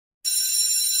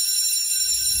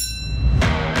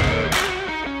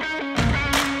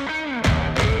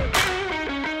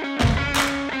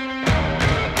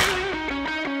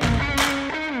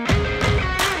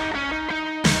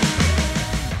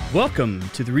Welcome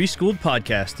to the Reschool'd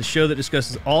podcast, the show that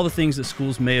discusses all the things that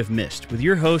schools may have missed, with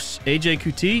your hosts, AJ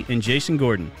Kuti and Jason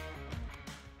Gordon.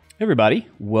 Hey everybody,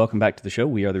 welcome back to the show.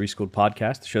 We are the Reschool'd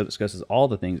podcast, the show that discusses all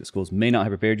the things that schools may not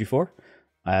have prepared you for.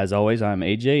 As always, I'm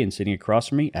AJ, and sitting across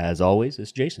from me, as always,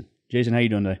 is Jason. Jason, how you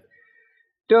doing today?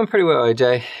 Doing pretty well,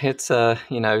 AJ. It's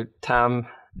the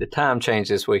time changed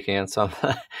this weekend, so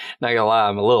I'm not gonna lie,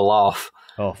 I'm a little off.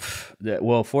 Oh,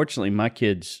 well, fortunately, my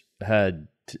kids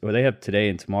they have today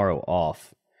and tomorrow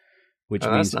off, which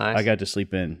means nice. I got to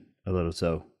sleep in a little.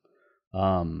 So,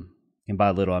 and by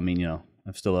a little, I mean,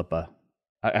 I'm still up.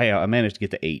 I managed to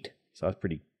get to 8, so I was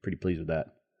pretty pleased with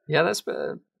that. Yeah, that's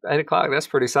 8 o'clock. That's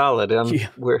pretty solid.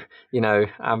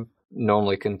 I'm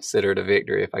normally considered a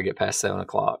victory if I get past 7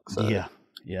 o'clock. So.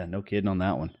 Yeah, no kidding on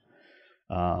that one.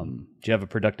 Did you have a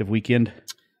productive weekend?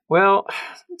 Well,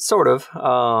 sort of.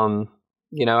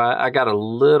 I got a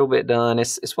little bit done.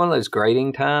 It's one of those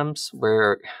grading times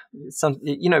where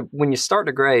when you start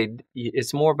to grade,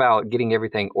 it's more about getting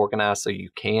everything organized so you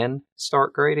can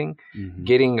start grading,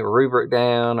 getting a rubric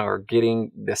down or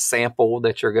getting the sample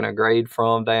that you're going to grade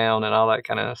from down and all that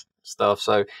kind of stuff.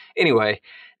 So anyway,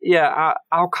 yeah,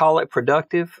 I'll call it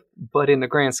productive, but in the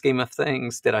grand scheme of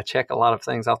things, did I check a lot of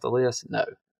things off the list? No.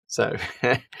 So,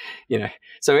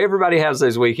 so everybody has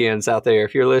those weekends out there.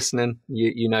 If you're listening,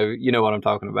 you know what I'm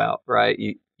talking about, right?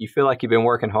 You feel like you've been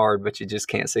working hard, but you just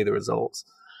can't see the results.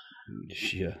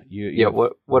 Yeah.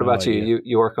 What about you?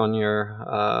 You work on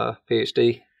your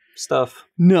PhD stuff?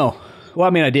 No. Well,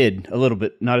 I mean, I did a little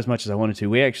bit, not as much as I wanted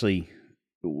to.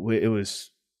 It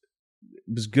was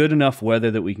good enough weather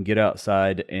that we can get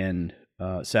outside, and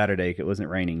Saturday it wasn't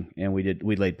raining, and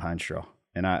we laid pine straw,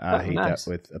 and I hate that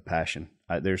with a passion.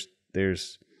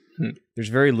 There's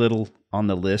very little on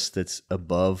the list that's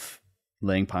above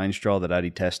laying pine straw that I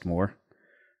detest more.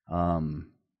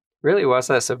 Really? Why's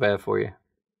that so bad for you?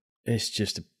 It's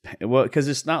just because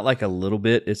it's not like a little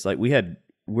bit. It's like we're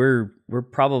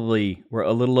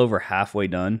a little over halfway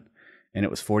done, and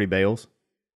it was 40 bales.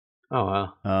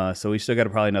 Oh wow! So we still got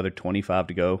probably another 25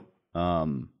 to go.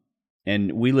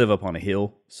 And we live up on a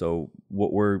hill, so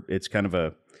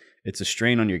it's a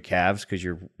strain on your calves because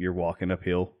you're walking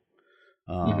uphill.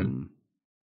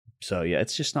 So yeah,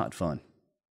 it's just not fun.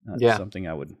 That's something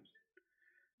I would.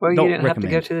 Well, you didn't have to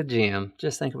go to the gym.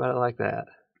 Just think about it like that.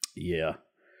 Yeah.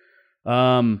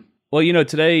 Well,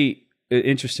 today,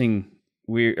 interesting.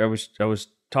 I was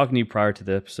talking to you prior to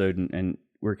the episode, and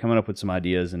we're coming up with some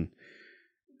ideas, and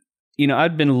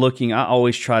I've been looking. I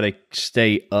always try to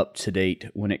stay up to date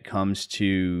when it comes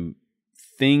to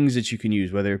things that you can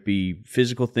use, whether it be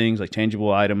physical things like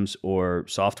tangible items or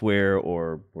software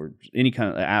or any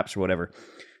kind of apps or whatever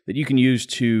that you can use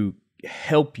to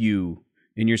help you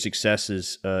in your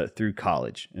successes through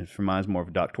college. And for mine, it's more of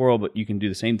a doctoral, but you can do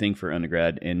the same thing for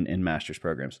undergrad and master's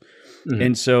programs.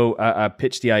 And so I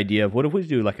pitched the idea of what if we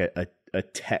do like a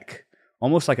tech,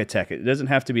 almost like a tech. It doesn't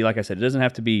have to be, like I said, it doesn't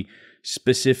have to be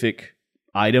specific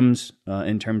items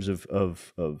in terms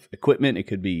of equipment. It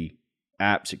could be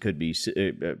apps, it could be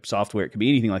software, it could be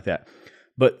anything like that.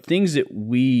 But things that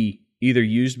we either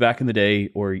used back in the day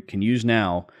or can use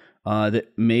now that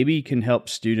maybe can help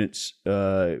students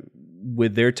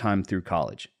with their time through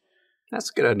college.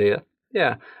 That's a good idea.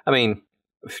 Yeah. I mean,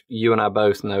 you and I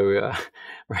both know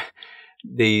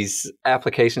these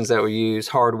applications that we use,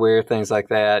 hardware, things like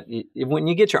that. When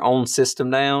you get your own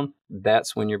system down,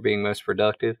 that's when you're being most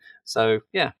productive. So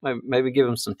yeah, maybe give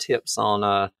them some tips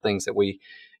on things that we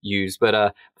use.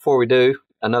 But before we do,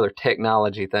 another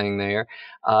technology thing there,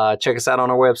 check us out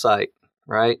on our website,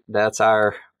 right? That's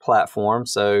our platform.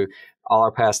 So all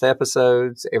our past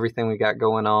episodes, everything we got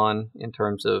going on in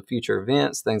terms of future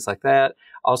events, things like that.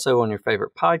 Also on your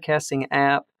favorite podcasting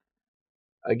app.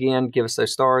 Again, give us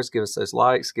those stars, give us those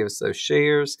likes, give us those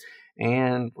shares,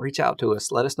 and reach out to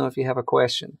us. Let us know if you have a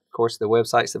question. Of course, the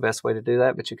website's the best way to do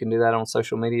that, but you can do that on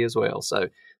social media as well. So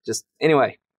just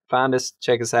anyway, find us,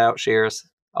 check us out, share us,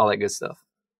 all that good stuff.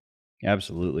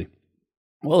 Absolutely.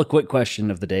 Well, a quick question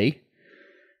of the day.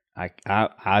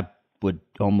 I would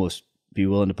almost be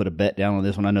willing to put a bet down on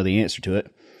this one. I know the answer to it.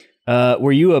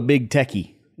 Were you a big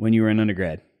techie when you were in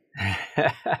undergrad?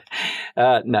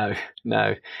 No.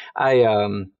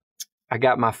 I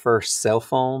got my first cell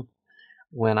phone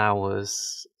when I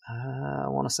was, I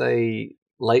want to say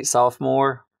late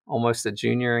sophomore, almost a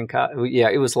junior in college. Yeah,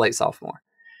 it was late sophomore.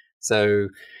 So,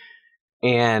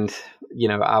 and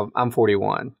I'm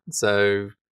 41.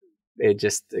 So it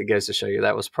goes to show you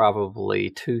that was probably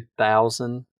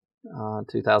 2000,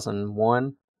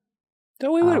 2001.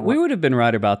 So we would have been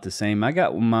right about the same. I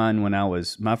got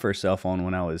my first cell phone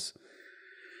when I was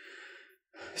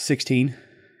 16.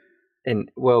 And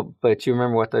well, but you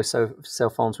remember what those cell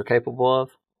phones were capable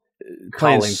of?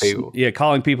 Playing, Calling people. yeah,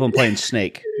 calling people and playing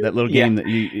Snake, that little Yeah. game that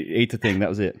you ate the thing. That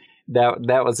was it.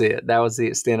 That was it. That was the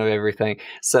extent of everything.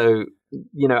 So,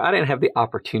 I didn't have the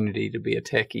opportunity to be a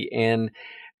techie. And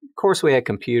of course we had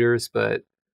computers, but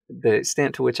the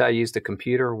extent to which I used a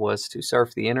computer was to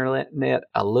surf the internet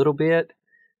a little bit,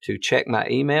 to check my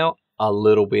email a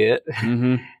little bit.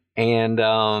 Mm-hmm. And,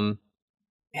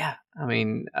 yeah, I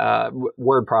mean,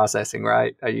 word processing,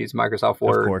 right? I use Microsoft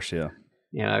Word. Of course, yeah.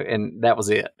 And that was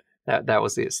it. That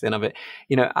was the extent of it.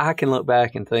 I can look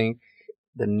back and think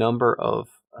the number of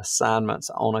assignments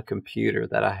on a computer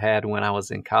that I had when I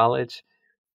was in college,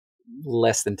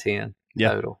 less than 10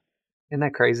 total. Isn't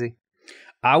that crazy?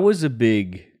 I was a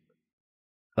big,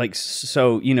 like,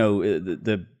 so,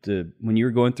 the when you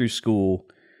were going through school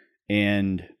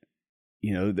and,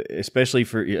 especially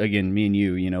for, again, me and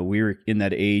you, we were in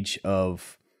that age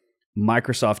of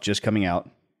Microsoft just coming out.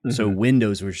 Mm-hmm. So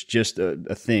Windows was just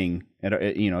a thing at,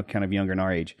 kind of younger in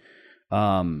our age.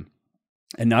 And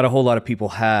not a whole lot of people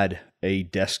had a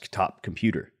desktop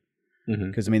computer.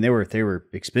 Because I mean, they were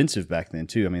expensive back then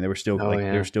too. I mean, they were still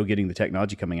they were still getting the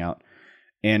technology coming out.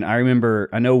 And I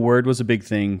know Word was a big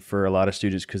thing for a lot of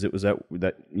students because it was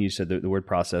that you said the word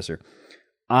processor.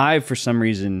 I, for some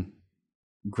reason,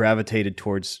 gravitated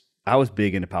towards. I was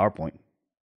big into PowerPoint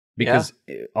because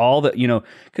all the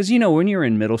because when you were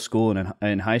in middle school and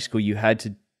in high school, you had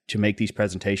to make these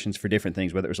presentations for different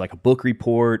things, whether it was like a book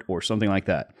report or something like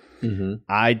that. Mm-hmm.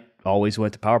 I always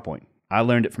went to PowerPoint. I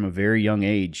learned it from a very young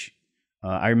age.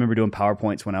 I remember doing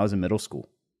PowerPoints when I was in middle school.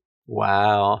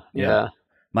 Wow. Yeah.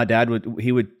 My dad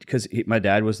because my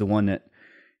dad was the one that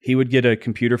he would get a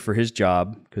computer for his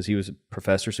job because he was a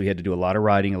professor. So he had to do a lot of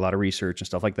writing, a lot of research and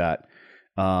stuff like that.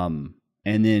 And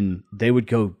then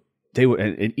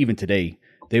and even today,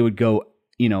 they would go,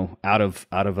 out of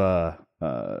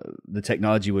the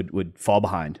technology would fall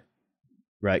behind,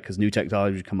 right? Because new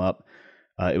technology would come up.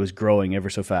 It was growing ever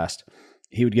so fast.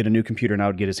 He would get a new computer and I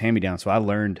would get his hand-me-down. So I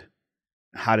learned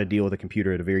how to deal with a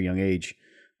computer at a very young age.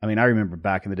 I mean, I remember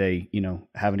back in the day,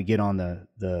 having to get on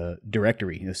the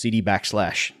directory, the CD /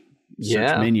 search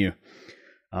menu.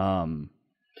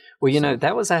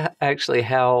 That was actually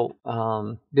how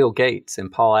Bill Gates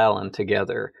and Paul Allen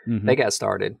together, they got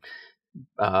started.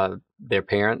 Their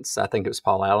parents, I think it was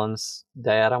Paul Allen's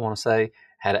dad, I want to say,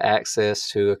 had access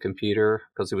to a computer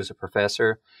because he was a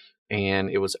professor. And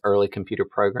it was early computer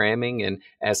programming. And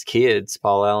as kids,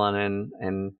 Paul Allen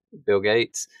and Bill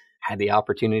Gates had the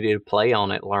opportunity to play on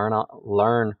it,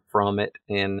 learn from it,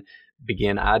 and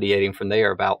begin ideating from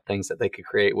there about things that they could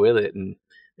create with it. And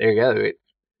there you go.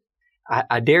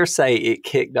 I dare say it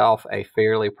kicked off a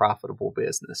fairly profitable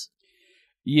business.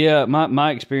 Yeah,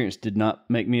 my experience did not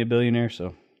make me a billionaire,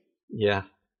 so yeah.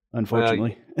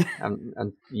 Unfortunately,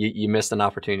 you missed an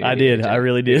opportunity. I did. I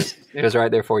really did. It was right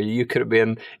there for you. You could have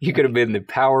been the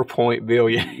PowerPoint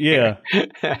billionaire. Yeah.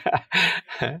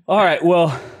 All right.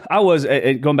 Well, I was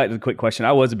going back to the quick question.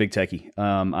 I was a big techie.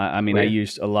 I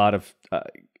used a lot of,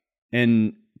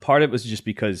 and part of it was just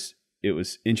because it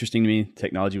was interesting to me.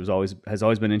 Technology has always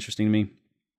been interesting to me.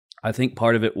 I think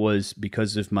part of it was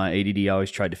because of my ADD. I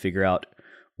always tried to figure out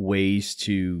ways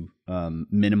to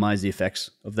minimize the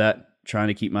effects of that. Trying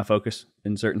to keep my focus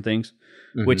in certain things,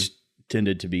 which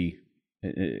tended to be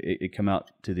it come out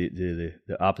to the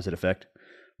opposite effect.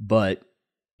 But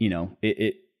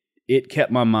it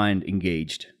kept my mind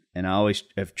engaged, and I always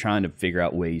have trying to figure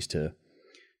out ways to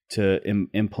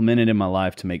implement it in my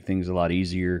life to make things a lot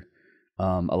easier,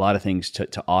 a lot of things to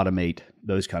automate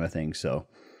those kind of things. So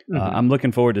I'm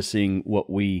looking forward to seeing what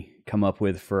we come up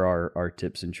with for our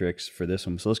tips and tricks for this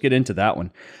one. So let's get into that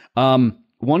one.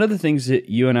 One of the things that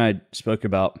you and I spoke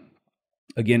about,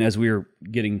 again, as we were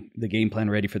getting the game plan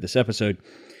ready for this episode,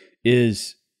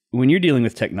 is when you're dealing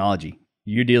with technology,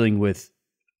 you're dealing with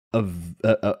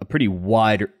a pretty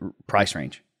wide price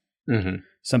range. Mm-hmm.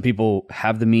 Some people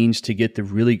have the means to get the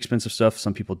really expensive stuff.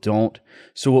 Some people don't.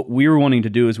 So what we were wanting to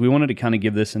do is we wanted to kind of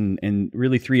give this in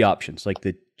really three options, like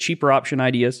the cheaper option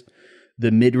ideas,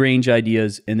 the mid-range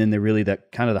ideas, and then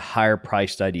that kind of the higher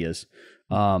priced ideas,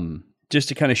 just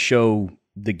to kind of show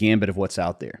the gambit of what's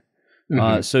out there.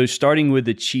 So starting with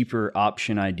the cheaper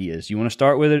option ideas, you want to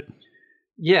start with it?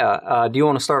 Yeah. Do you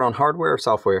want to start on hardware or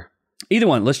software? Either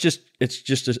one. It's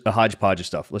just a hodgepodge of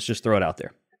stuff. Let's just throw it out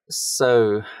there.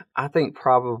 So I think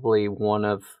probably one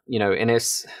of,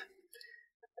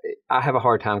 I have a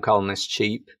hard time calling this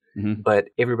cheap, but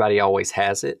everybody always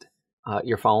has it.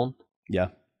 Your phone. Yeah.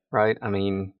 Right. I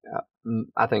mean,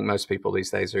 I think most people these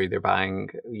days are either buying,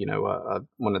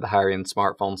 one of the higher end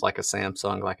smartphones like a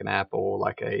Samsung, like an Apple,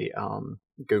 like a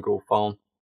Google phone.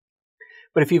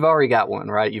 But if you've already got one,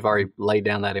 right, you've already laid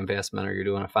down that investment or you're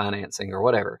doing a financing or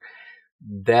whatever,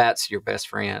 that's your best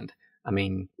friend. I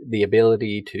mean, the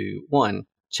ability to, one,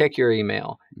 check your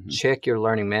email, check your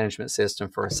learning management system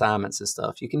for assignments and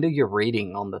stuff. You can do your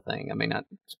reading on the thing. I mean,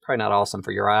 it's probably not awesome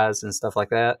for your eyes and stuff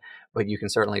like that, but you can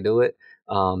certainly do it.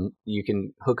 You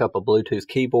can hook up a Bluetooth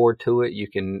keyboard to it. You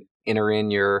can enter in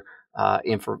your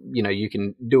you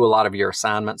can do a lot of your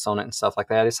assignments on it and stuff like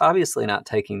that. It's obviously not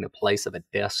taking the place of a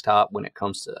desktop when it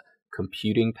comes to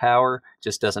computing power.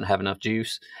 Just doesn't have enough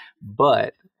juice.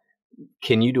 But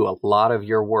can you do a lot of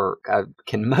your work?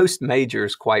 Can most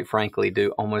majors, quite frankly,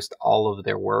 do almost all of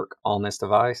their work on this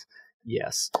device?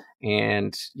 Yes.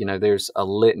 And, there's a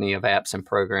litany of apps and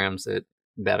programs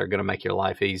that are going to make your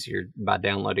life easier by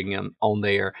downloading them on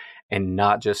there and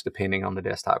not just depending on the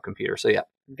desktop computer. So yeah,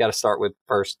 you got to start with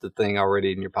first the thing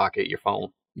already in your pocket, your phone.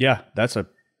 Yeah, that's a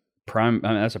prime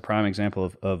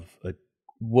example of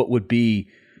what would be,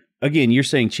 again, you're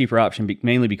saying cheaper option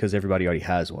mainly because everybody already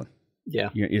has one. Yeah,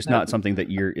 it's not something that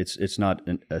it's not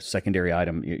a secondary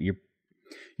item.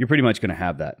 You're pretty much going to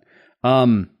have that.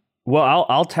 Well,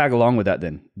 I'll tag along with that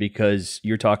then, because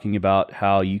you're talking about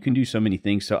how you can do so many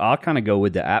things. So I'll kind of go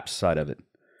with the apps side of it.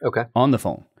 Okay. On the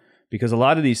phone, because a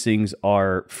lot of these things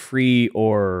are free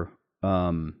or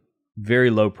very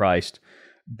low priced.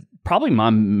 Probably my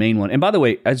main one. And by the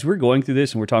way, as we're going through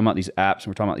this and we're talking about these apps and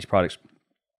we're talking about these products,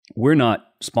 we're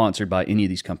not sponsored by any of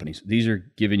these companies. These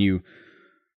are giving you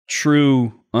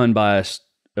true, unbiased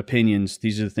opinions.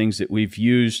 These are the things that we've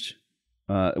used.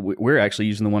 We're actually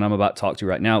using the one I'm about to talk to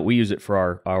right now. We use it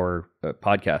for our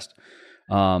podcast.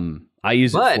 I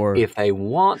use it for... if they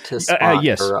want to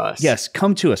sponsor us... Yes,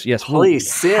 come to us. Yes,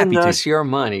 please send us your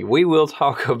money. We will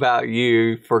talk about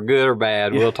you for good or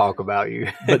bad. Yeah. We'll talk about you.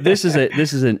 But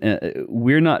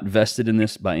we're not vested in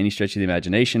this by any stretch of the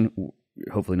imagination.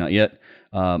 Hopefully not yet.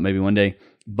 Maybe one day.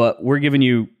 But we're giving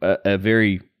you a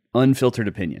very unfiltered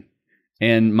opinion.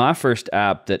 And my first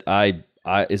app that I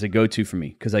is a go-to for me,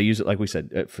 because I use it, like we said,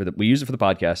 we use it for the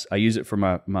podcast. I use it for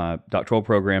my doctoral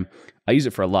program. I use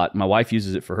it for a lot. My wife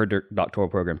uses it for her doctoral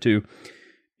program too.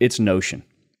 It's Notion.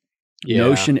 Yeah.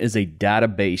 Notion is a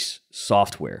database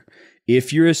software.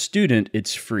 If you're a student,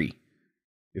 it's free.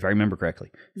 If I remember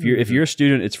correctly. If you're a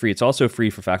student, it's free. It's also free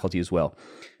for faculty as well,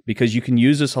 because you can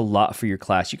use this a lot for your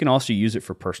class. You can also use it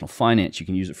for personal finance. You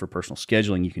can use it for personal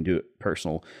scheduling. You can do it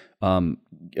personal.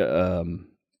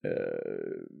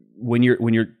 When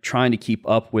you're trying to keep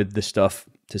up with the stuff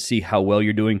to see how well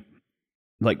you're doing,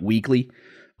 like weekly,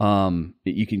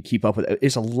 you can keep up with it.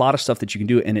 It's a lot of stuff that you can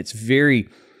do, and it's very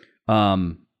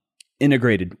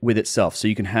integrated with itself. So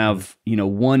you can have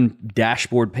one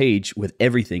dashboard page with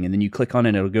everything, and then you click on it,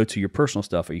 and it'll go to your personal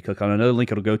stuff, or you click on another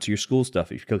link, it'll go to your school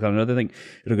stuff. If you click on another thing,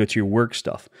 it'll go to your work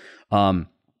stuff.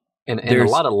 And a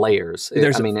lot of layers.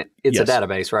 It's a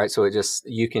database, right? So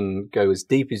you can go as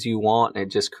deep as you want, and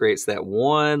it just creates that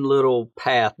one little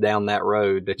path down that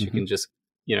road that you can just,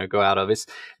 go out of. It's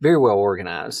very well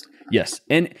organized. Yes.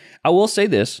 And I will say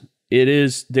this,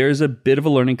 there's a bit of a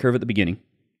learning curve at the beginning,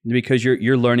 because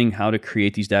you're learning how to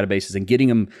create these databases and getting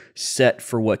them set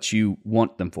for what you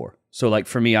want them for. So like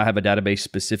for me, I have a database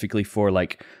specifically for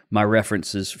like my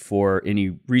references for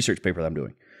any research paper that I'm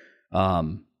doing.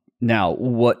 Now,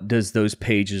 what does those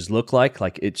pages look like?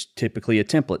 Like, it's typically a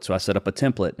template. So I set up a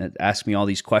template, and it asks me all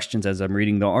these questions as I'm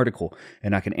reading the article,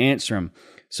 and I can answer them.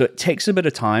 So it takes a bit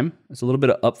of time. It's a little bit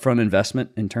of upfront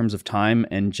investment in terms of time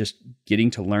and just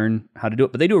getting to learn how to do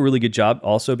it. But they do a really good job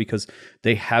also, because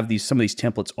they have some of these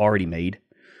templates already made.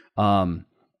 I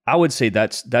would say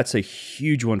that's a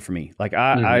huge one for me. Like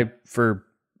for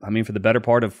the better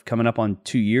part of coming up on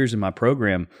 2 years in my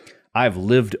program, I've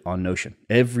lived on Notion.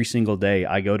 Every single day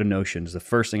I go to Notion. It's the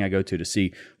first thing I go to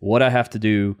see what I have to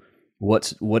do,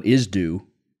 what is due,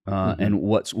 and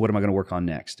what am I going to work on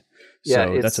next. Yeah,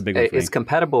 so that's a big one for me. It's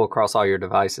compatible across all your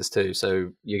devices too.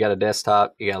 So you got a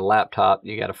desktop, you got a laptop,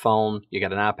 you got a phone, you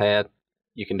got an iPad.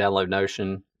 You can download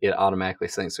Notion. It automatically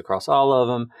syncs across all of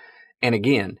them. And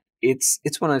again, it's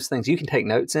one of those things. You can take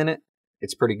notes in it.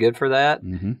 It's pretty good for that.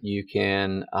 You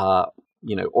can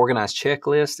organize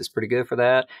checklists. It's pretty good for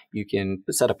that. You can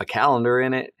set up a calendar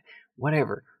in it,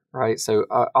 whatever, right? So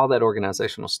all that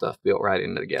organizational stuff built right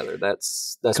into together.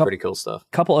 That's pretty cool stuff.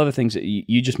 Couple other things that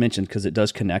you just mentioned, because it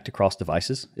does connect across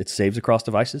devices. It saves across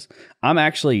devices. I'm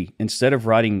actually, instead of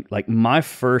writing, like my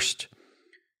first,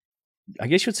 I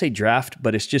guess you would say draft,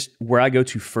 but it's just where I go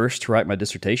to first to write my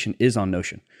dissertation is on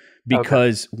Notion.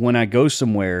 Because when I go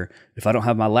somewhere, if I don't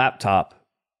have my laptop,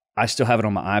 I still have it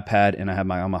on my iPad, and I have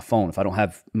on my phone. If I don't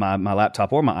have my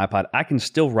laptop or my iPad, I can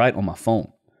still write on my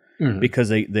phone, because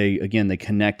they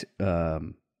connect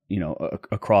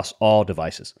across all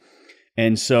devices.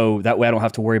 And so that way I don't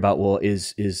have to worry about, well,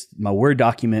 is my Word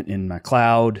document in my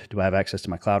cloud? Do I have access to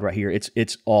my cloud right here?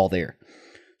 It's all there.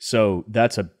 So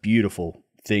that's a beautiful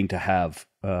thing to have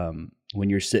when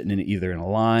you're sitting in either in a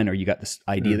line or you got this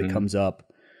idea that comes up.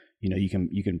 You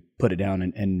can put it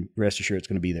down and rest assured it's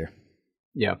going to be there.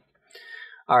 Yeah.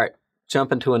 All right.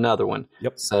 Jump into another one.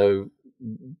 Yep. So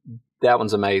that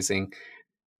one's amazing.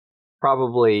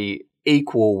 Probably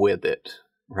equal with it,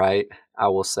 right? I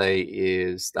will say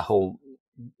is the whole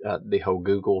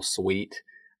Google suite,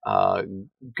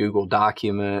 Google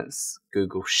Documents,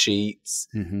 Google Sheets.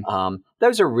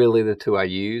 Those are really the two I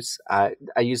use. I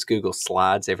use Google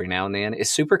Slides every now and then. It's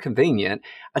super convenient.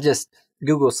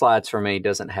 Google Slides for me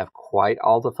doesn't have quite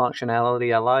all the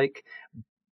functionality I like,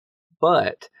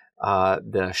 but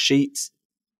the Sheets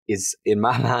is, in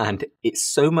my mind, it's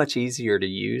so much easier to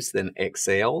use than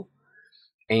Excel.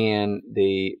 And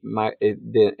the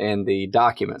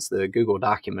documents, the Google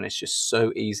document is just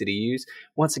so easy to use.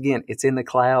 Once again, it's in the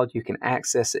cloud. You can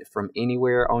access it from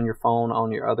anywhere on your phone,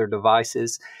 on your other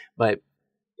devices.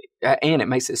 And it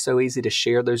makes it so easy to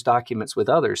share those documents with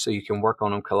others, so you can work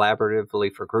on them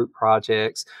collaboratively for group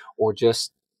projects or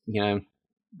just,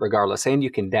 regardless. And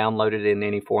you can download it in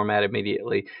any format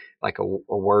immediately, like a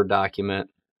Word document,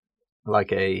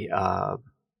 like a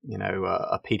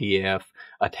PDF,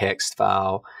 a text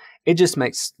file. It just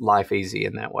makes life easy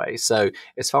in that way. So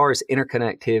as far as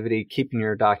interconnectivity, keeping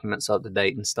your documents up to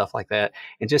date and stuff like that,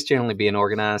 and just generally being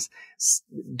organized,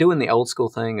 doing the old school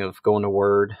thing of going to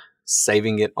Word,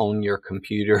 saving it on your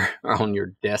computer or on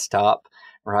your desktop,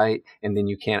 right? And then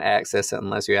you can't access it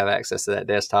unless you have access to that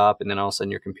desktop. And then all of a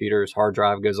sudden your computer's hard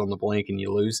drive goes on the blink and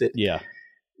you lose it. Yeah.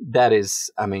 That is,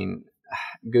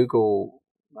 Google,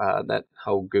 that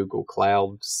whole Google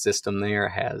Cloud system there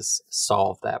has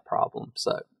solved that problem.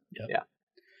 So, yeah.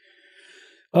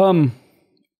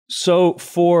 So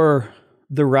for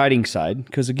the writing side,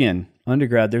 because again,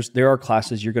 undergrad, there are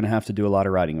classes you're going to have to do a lot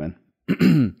of writing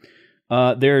in.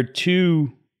 There are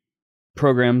two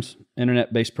programs,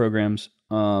 internet-based programs,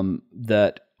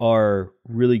 that are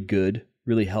really good,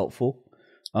 really helpful.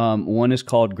 One is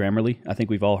called Grammarly. I think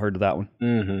we've all heard of that one.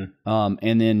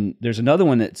 And then there's another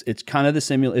one that's kind of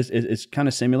similar. It's kind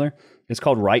of similar. It's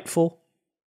called Writefull,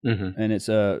 and it's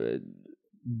WRITEFULL.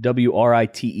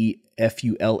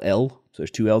 So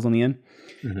there's two L's on the end,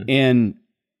 and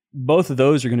both of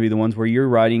those are going to be the ones where you're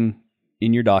writing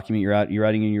in your document. You're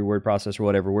writing in your word processor or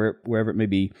whatever, wherever it may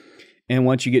be. And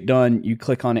once you get done, you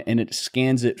click on it and it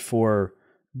scans it for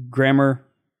grammar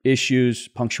issues,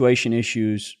 punctuation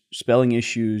issues, spelling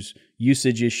issues,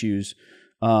 usage issues,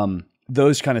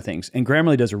 those kind of things. And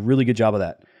Grammarly does a really good job of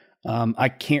that. I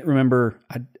can't remember.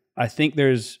 I think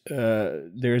there's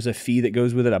a fee that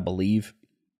goes with it, I believe.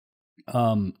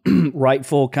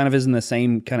 Writefull kind of is in the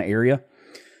same kind of area.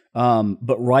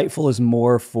 But Writefull is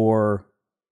more for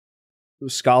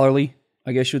scholarly,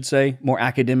 I guess you would say, more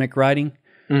academic writing.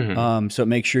 So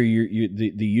make sure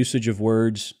the usage of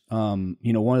words. One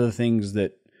of the things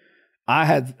that I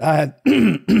had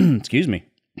excuse me,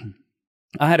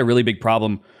 I had a really big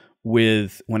problem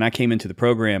with when I came into the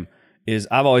program is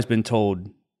I've always been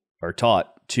told or taught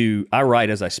I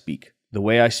write as I speak. The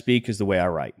way I speak is the way I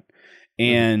write.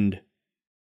 And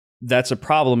that's a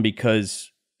problem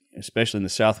because especially in the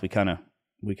South, we kind of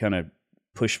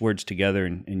push words together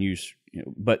and use,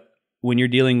 but when you're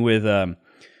dealing with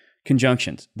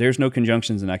conjunctions, there's no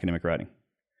conjunctions in academic writing.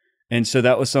 And so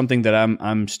that was something that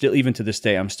I'm still, even to this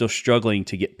day, I'm still struggling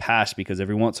to get past, because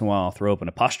every once in a while I'll throw up an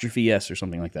apostrophe S or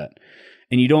something like that.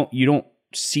 And you don't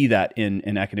see that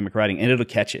in academic writing, and it'll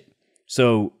catch it.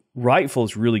 So Writefull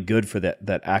is really good for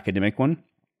that academic one.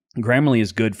 Grammarly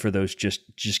is good for those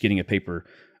just getting a paper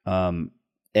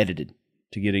edited,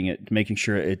 to making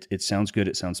sure it sounds good,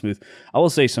 it sounds smooth. I will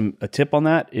say a tip on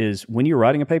that is when you're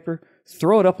writing a paper,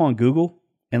 throw it up on Google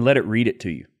and let it read it to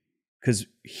you. Because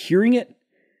hearing it,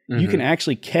 you can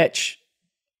actually catch,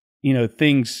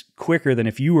 things quicker than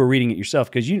if you were reading it yourself.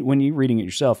 Because when you're reading it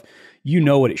yourself, you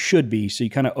know what it should be, so you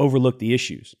kind of overlook the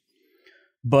issues.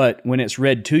 But when it's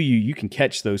read to you, you can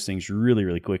catch those things really,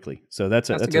 really quickly. So that's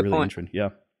a really interesting.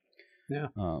 Yeah. Yeah.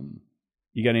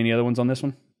 You got any other ones on this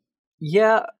one?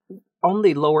 Yeah, on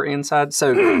the lower end side.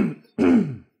 So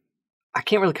I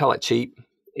can't really call it cheap.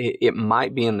 It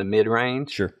might be in the mid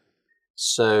range. Sure.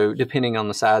 So depending on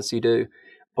the size you do.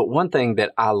 But one thing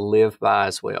that I live by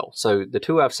as well. So the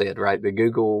two I've said, right? The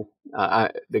Google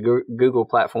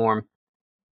platform,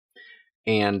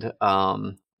 and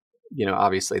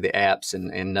obviously the apps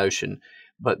and Notion.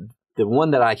 But the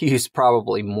one that I use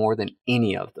probably more than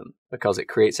any of them, because it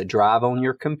creates a drive on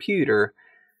your computer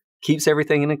keeps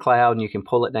everything in the cloud, and you can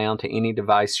pull it down to any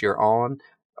device you're on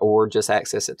or just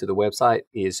access it to the website,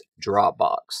 is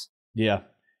Dropbox. Yeah.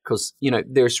 Because,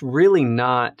 there's really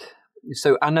not.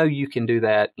 So I know you can do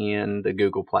that in the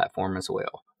Google platform as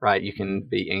well, right? You can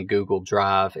be in Google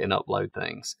Drive and upload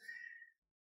things.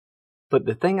 But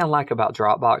the thing I like about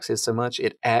Dropbox is so much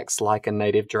it acts like a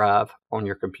native drive on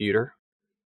your computer.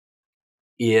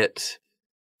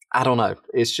 I don't know.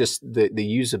 It's just the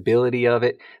usability of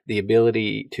it, the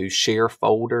ability to share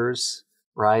folders,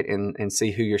 right? And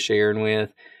see who you're sharing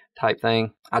with type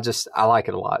thing. I like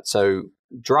it a lot. So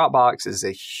Dropbox is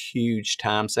a huge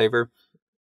time saver.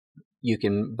 You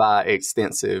can buy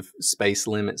extensive space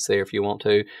limits there if you want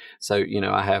to. So,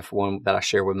 I have one that I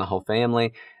share with my whole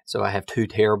family. So I have 2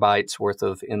 terabytes worth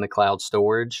of in the cloud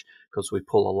storage because we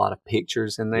pull a lot of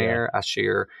pictures in there. Yeah. I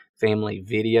share family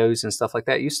videos and stuff like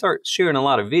that. You start sharing a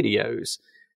lot of videos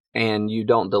and you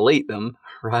don't delete them,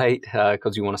 right?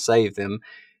 Because you want to save them.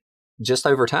 Just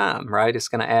over time, right? It's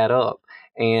going to add up.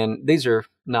 And these are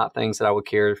not things that I would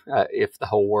care if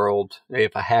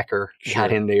a hacker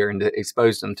got in there and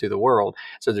exposed them to the world.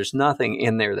 So there's nothing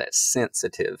in there that's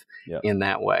sensitive in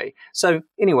that way. So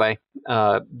anyway,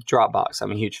 Dropbox,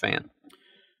 I'm a huge fan.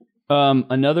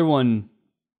 Another one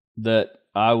that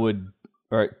I would,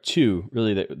 or 2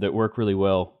 really that work really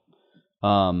well.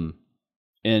 I'll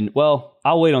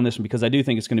wait on this one because I do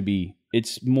think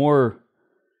it's more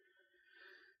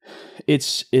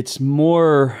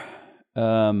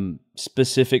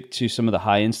specific to some of the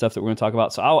high end stuff that we're going to talk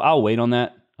about. So I'll wait on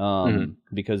that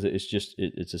because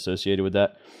it's associated with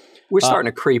that. We're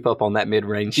starting to creep up on that mid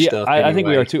range stuff. I think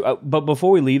we are too. But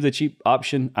before we leave the cheap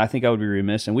option, I think I would be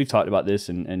remiss, and we've talked about this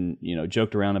and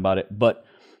joked around about it. But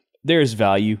there's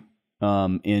value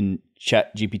in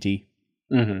Chat GPT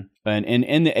and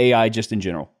the AI just in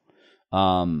general.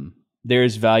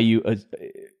 There's value,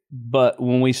 but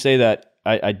when we say that,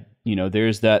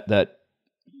 there's that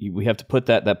we have to put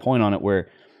that point on it where,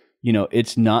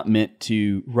 it's not meant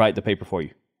to write the paper for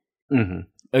you.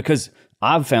 Because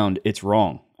I've found it's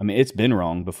wrong. I mean, it's been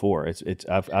wrong before.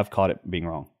 I've caught it being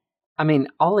wrong. I mean,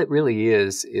 all it really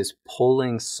is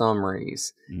pulling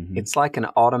summaries. It's like an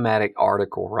automatic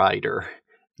article writer.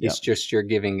 It's just you're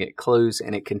giving it clues,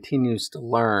 and it continues to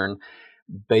learn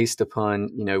based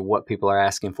upon, what people are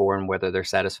asking for and whether they're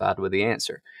satisfied with the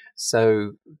answer.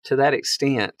 So to that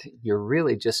extent, you're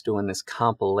really just doing this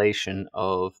compilation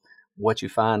of what you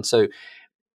find. So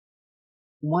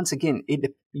once again,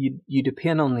 you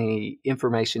depend on the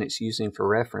information it's using for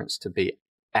reference to be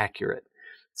accurate.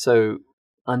 So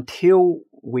until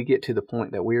we get to the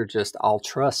point that we're just all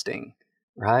trusting,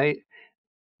 right?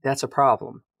 That's a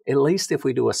problem. At least if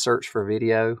we do a search for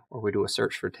video or we do a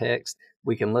search for text,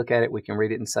 we can look at it, we can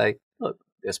read it and say, look,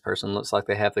 this person looks like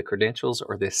they have the credentials,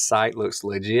 or this site looks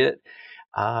legit.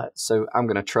 So I'm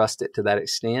going to trust it to that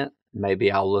extent.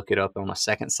 Maybe I'll look it up on a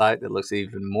second site that looks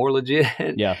even more legit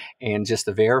and just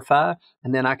to verify.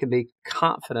 And then I can be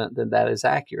confident that that is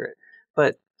accurate.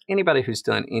 But anybody who's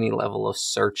done any level of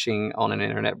searching on an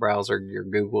internet browser, your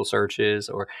Google searches,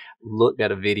 or looked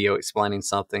at a video explaining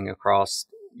something across,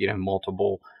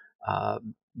 multiple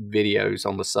videos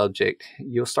on the subject,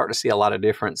 you'll start to see a lot of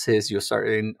differences.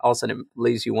 And all of a sudden it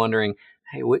leaves you wondering,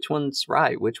 hey, which one's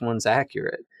right? Which one's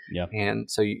accurate? Yeah.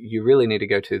 And so you really need to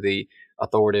go to the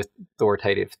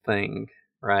authoritative thing,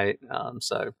 right?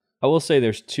 So I will say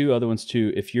there's 2 other ones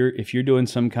too. If you're doing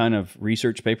some kind of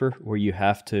research paper where you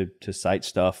have to cite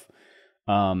stuff,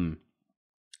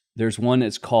 there's one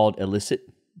that's called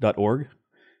elicit.org.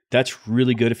 That's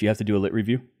really good if you have to do a lit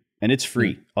review. And it's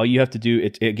free. All you have to do,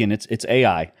 it's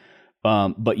AI,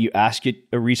 but you ask it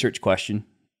a research question,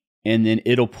 and then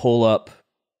it'll pull up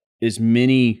as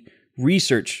many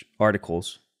research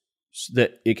articles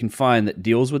that it can find that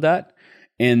deals with that,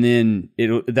 and then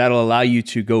that'll allow you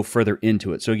to go further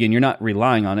into it. So again, you're not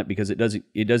relying on it because it doesn't.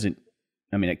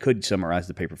 I mean, it could summarize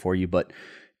the paper for you, but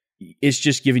it's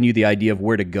just giving you the idea of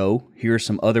where to go. Here are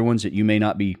some other ones that you may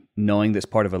not be knowing that's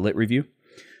part of a lit review.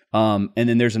 And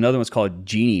then there's another one called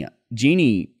Genie.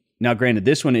 Genie. Now, granted,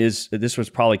 this one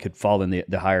probably could fall in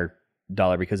the higher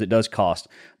dollar because it does cost,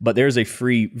 but there's a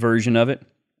free version of it.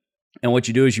 And what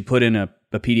you do is you put in a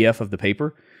PDF of the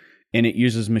paper, and it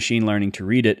uses machine learning to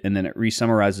read it, and then it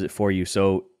re-summarizes it for you.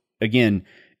 So again,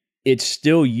 it's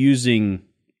still using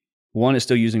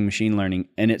machine learning,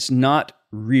 and it's not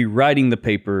rewriting the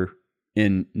paper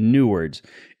in new words.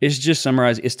 It's just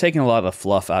summarizing. It's taking a lot of the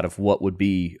fluff out of what would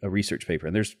be a research paper.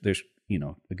 And there's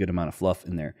a good amount of fluff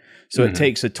in there. So it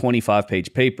takes a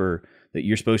 25-page paper that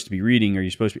you're supposed to be reading,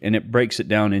 and it breaks it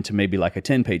down into maybe like a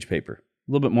 10-page paper,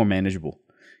 a little bit more manageable.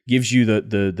 gives you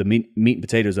the meat and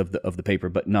potatoes of the paper,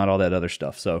 but not all that other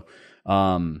stuff. So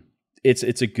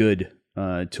it's a good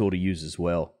tool to use as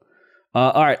well.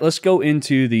 All right, let's go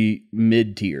into the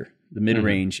mid-tier, the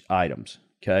mid-range items.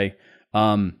 Okay.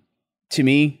 To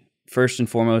me, first and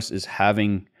foremost is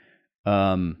having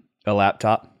a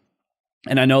laptop.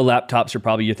 And I know laptops are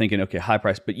probably, you're thinking, okay, high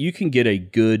price, but you can get a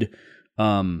good,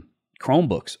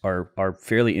 Chromebooks are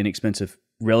fairly inexpensive,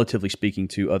 relatively speaking,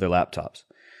 to other laptops.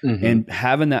 And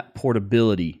having that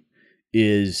portability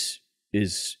is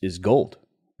gold.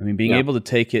 I mean, being able to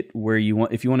take it where you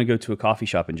want, if you want to go to a coffee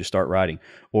shop and just start writing,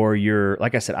 or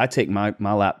like I said, I take my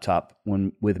laptop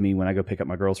with me when I go pick up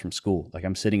my girls from school. Like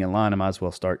I'm sitting in line, I might as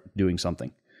well start doing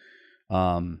something.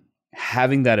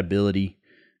 Having that ability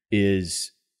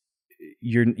is,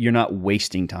 you're not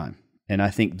wasting time. And I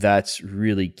think that's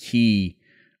really key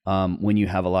when you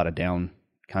have a lot of down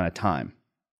kind of time.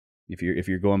 If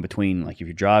you're going between, like if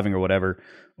you're driving or whatever,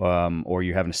 or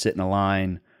you're having to sit in a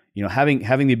line,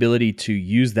 having the ability to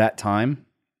use that time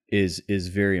is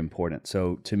very important.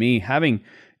 So to me,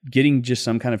 getting just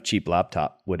some kind of cheap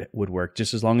laptop would work,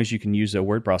 just as long as you can use a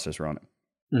word processor on it.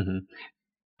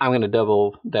 I'm going to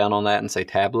double down on that and say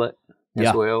tablet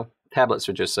as well. Tablets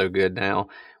are just so good now.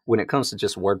 When it comes to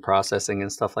just word processing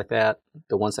and stuff like that,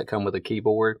 the ones that come with a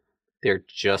keyboard, they're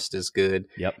just as good.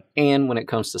 And when it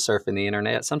comes to surfing the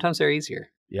internet, sometimes they're easier.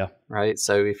 Right?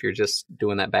 So if you're just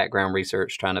doing that background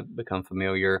research, trying to become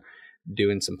familiar,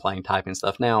 doing some plain typing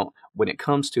stuff. Now, when it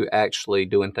comes to actually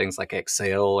doing things like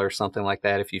Excel or something like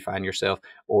that, if you find yourself,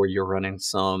 or you're running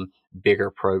some bigger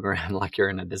program, like you're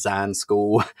in a design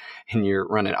school and you're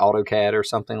running AutoCAD or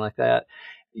something like that,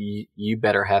 you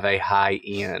better have a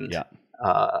high-end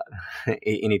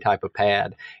any type of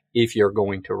pad if you're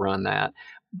going to run that.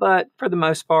 But for the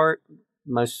most part,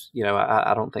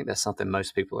 I don't think that's something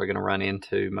most people are going to run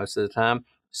into most of the time.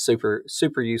 Super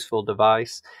useful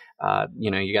device.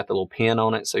 You got the little pen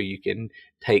on it, so you can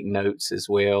take notes as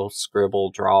well,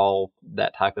 scribble, draw,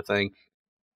 that type of thing.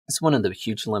 It's one of the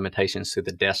huge limitations to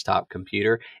the desktop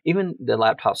computer. Even the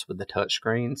laptops with the touch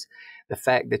screens, the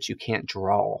fact that you can't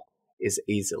draw is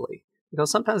easily. Because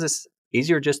sometimes it's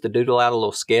easier just to doodle out a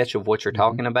little sketch of what you're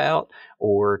talking about,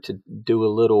 or to do a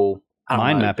little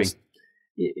mind mapping.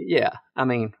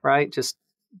 Right? Just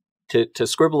to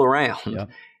scribble around.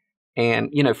 And,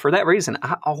 for that reason,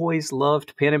 I always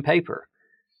loved pen and paper,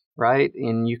 right?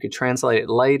 And you could translate it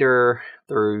later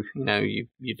through,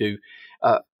 you do,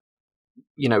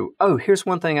 here's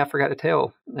one thing I forgot to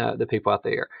tell the people out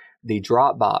there. The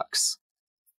Dropbox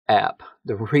app,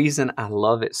 the reason I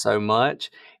love it so much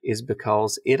is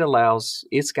because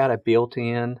it's got a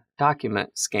built-in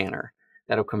document scanner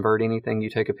that'll convert anything you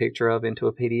take a picture of into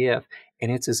a PDF.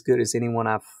 And it's as good as anyone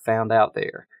I've found out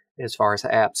there as far as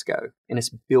apps go. And it's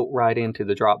built right into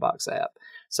the Dropbox app.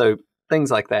 So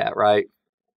things like that, right?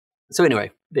 So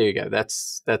anyway, there you go.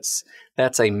 That's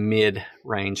a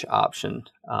mid-range option.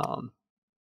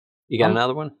 You got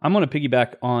another one? I'm going to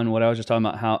piggyback on what I was just talking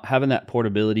about, how having that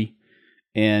portability,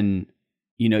 and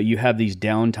you have these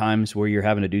down times where you're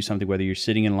having to do something, whether you're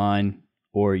sitting in line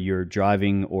or you're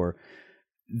driving, or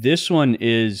this one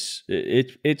is,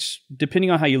 it's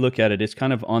depending on how you look at it, it's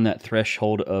kind of on that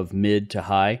threshold of mid to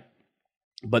high.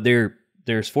 But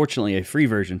there's fortunately a free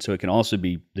version, so it can also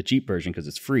be the cheap version because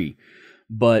it's free.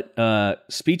 But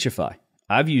Speechify,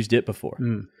 I've used it before.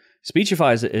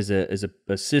 Speechify is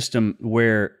a system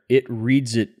where it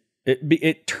reads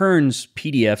it turns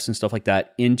PDFs and stuff like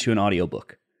that into an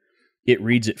audiobook. It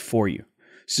reads it for you.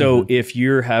 So if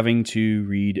you're having to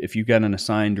read, if you've got an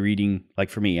assigned reading,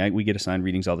 like for me, we get assigned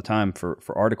readings all the time for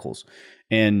articles.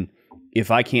 And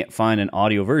if I can't find an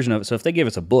audio version of it, so if they give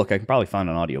us a book, I can probably find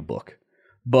an audio book.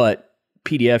 But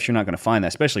PDFs, you're not going to find that,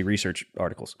 especially research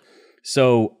articles.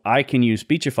 So I can use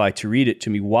Speechify to read it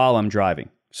to me while I'm driving.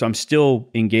 So I'm still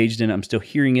engaged in it. I'm still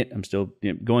hearing it. I'm still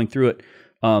going through it.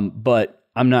 But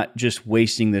I'm not just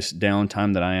wasting this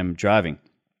downtime that I am driving.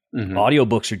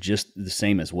 Audiobooks are just the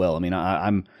same as well. I mean,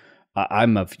 I'm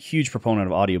a huge proponent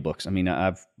of audiobooks. I mean,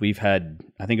 we've had,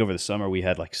 I think over the summer we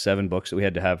had like 7 books that we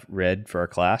had to have read for our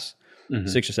class,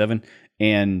 6 or 7,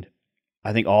 and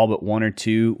I think all but 1 or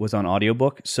 2 was on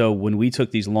audiobook. So when we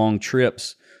took these long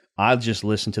trips, I just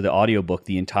listened to the audiobook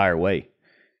the entire way,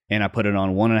 and I put it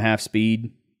on 1.5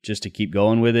 speed just to keep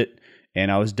going with it,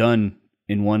 and I was done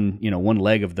in one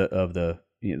leg of the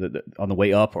on the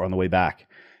way up or on the way back,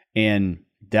 and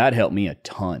that helped me a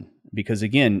ton. Because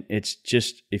again, it's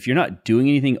just, if you're not doing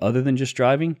anything other than just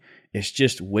driving, it's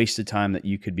just wasted time that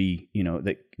you could be,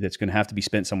 that's going to have to be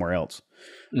spent somewhere else.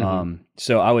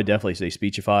 So I would definitely say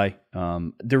Speechify.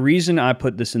 The reason I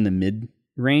put this in the mid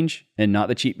range and not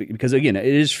the cheap, because again, it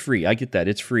is free. I get that.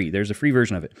 It's free. There's a free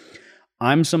version of it.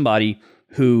 I'm somebody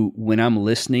who, when I'm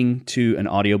listening to an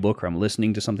audiobook or I'm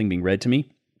listening to something being read to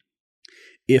me,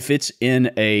 if it's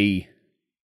in I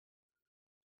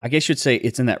guess you'd say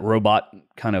it's in that robot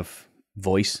kind of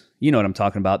voice. You know what I'm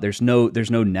talking about. There's no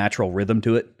natural rhythm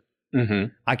to it.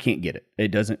 Mm-hmm. I can't get it. It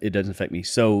doesn't affect me.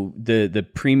 So the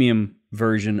premium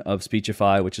version of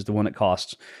Speechify, which is the one it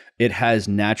costs, it has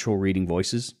natural reading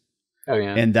voices. Oh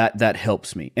yeah. And that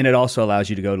helps me. And it also allows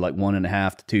you to go to like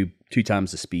 1.5 to two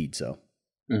times the speed. So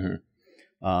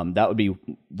that would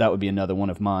be another one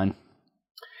of mine.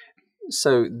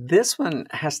 So this one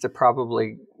has to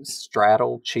probably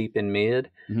straddle cheap and mid,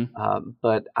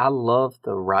 but I love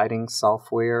the writing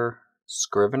software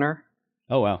Scrivener.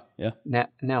 Oh wow, yeah.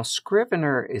 Now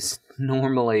Scrivener is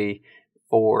normally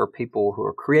for people who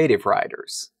are creative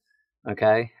writers,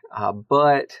 okay?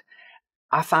 But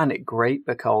I find it great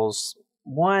because,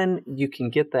 one, you can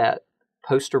get that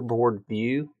poster board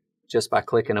view just by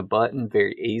clicking a button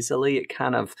very easily. It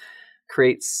kind of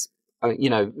creates,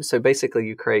 so basically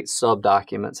you create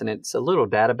sub-documents, and it's a little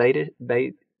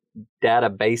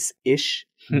database-ish.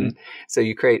 So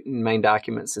you create main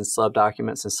documents and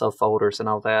sub-documents and subfolders and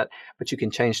all that, but you can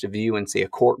change the view and see a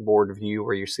corkboard view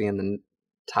where you're seeing the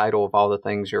title of all the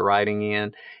things you're writing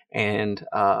in and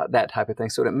that type of thing.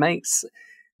 So it makes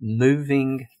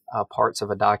moving parts of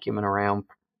a document around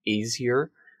easier.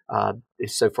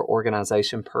 So for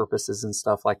organization purposes and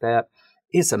stuff like that,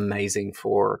 it's amazing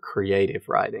for creative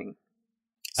writing.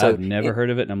 So I've never heard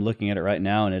of it, and I'm looking at it right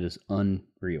now, and it is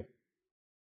unreal.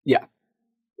 Yeah,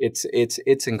 it's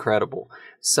incredible.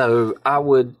 So I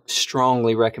would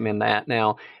strongly recommend that.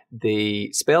 Now,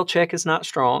 the spell check is not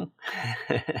strong,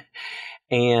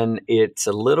 and it's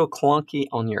a little clunky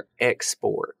on your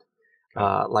export,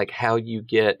 like how you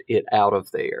get it out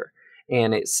of there.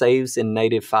 And it saves in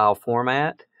native file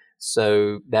format.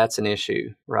 So that's an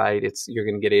issue, right? You're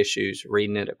going to get issues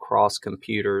reading it across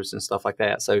computers and stuff like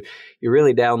that. So you're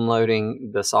really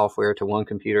downloading the software to one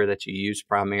computer that you use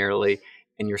primarily,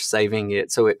 and you're saving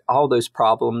it. So all those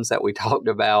problems that we talked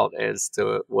about as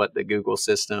to what the Google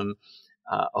system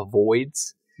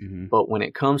avoids. Mm-hmm. But when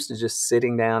it comes to just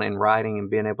sitting down and writing and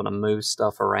being able to move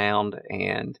stuff around,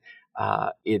 and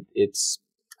I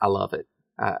love it.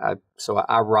 So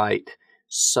I write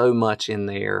so much in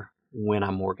there when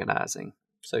I'm organizing.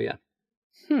 So yeah.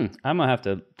 I'm gonna have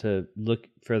to look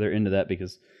further into that,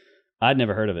 because I'd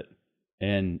never heard of it,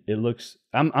 and it looks.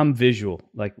 I'm visual.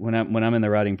 Like when I'm in the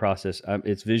writing process,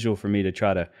 it's visual for me to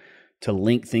try to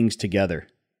link things together,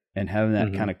 and having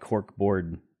that kind of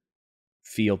corkboard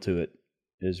feel to it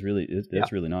is really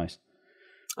really nice.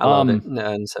 I love it,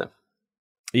 and so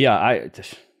yeah,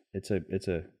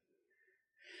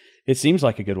 it seems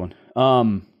like a good one. All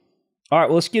right,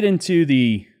 well, let's get into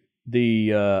the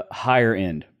higher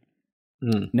end.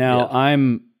 Now, yeah.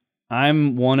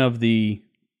 I'm one of the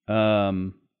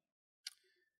I'm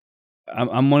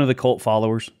one of the cult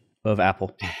followers of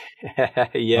Apple.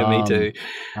 Yeah, me too.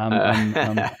 I'm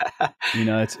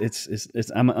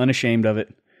I'm unashamed of it.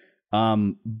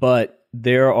 But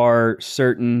there are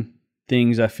certain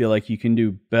things I feel like you can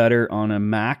do better on a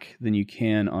Mac than you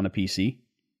can on a PC,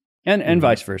 and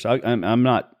vice versa. I'm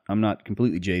not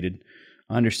completely jaded.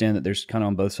 I understand that there's kind of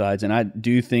on both sides, and I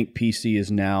do think PC is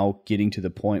now getting to the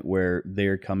point where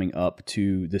they're coming up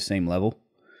to the same level.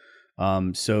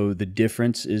 So the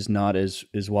difference is not as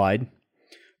wide,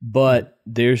 but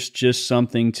there's just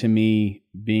something to me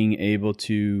being able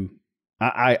to.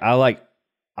 I like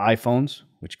iPhones,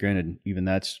 which granted, even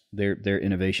that's their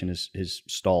innovation is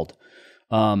stalled.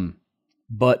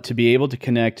 But to be able to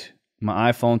connect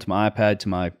my iPhone to my iPad to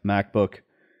my MacBook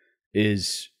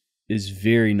is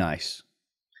very nice.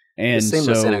 And the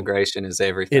seamless integration is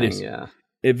everything. It is. Yeah.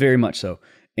 It very much so.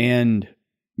 And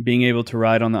being able to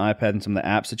write on the iPad and some of the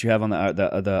apps that you have on the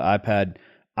iPad,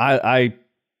 I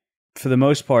for the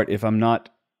most part,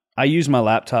 I use my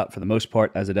laptop for the most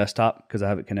part as a desktop because I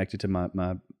have it connected to my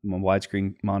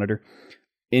widescreen monitor.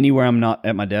 Anywhere I'm not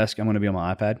at my desk, I'm going to be on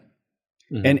my iPad.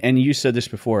 Mm-hmm. And you said this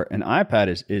before, an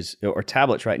iPad is or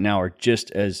tablets right now are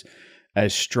just as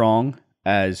strong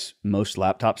as most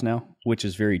laptops now, which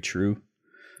is very true.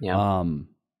 Yeah.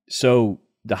 So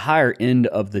the higher end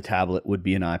of the tablet would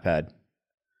be an iPad.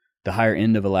 The higher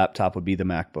end of a laptop would be the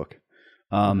MacBook.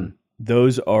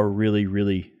 Those are really,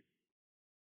 really.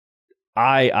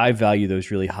 I value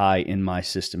those really high in my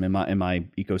system, in my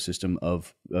ecosystem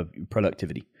of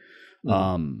productivity.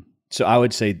 So I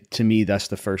would say, to me, that's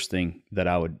the first thing that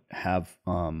I would have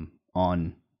on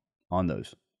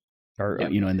those, or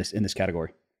in this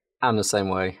category. I'm the same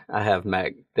way. I have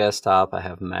Mac desktop, I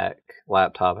have Mac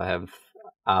laptop, I have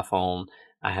iPhone,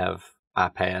 I have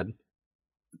iPad,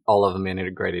 all of them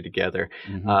integrated together.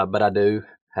 But I do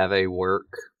have a work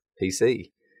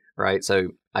PC, right? So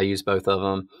I use both of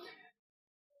them.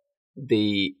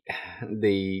 The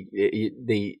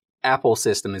Apple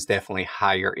system is definitely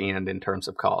higher end in terms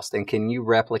of cost. And can you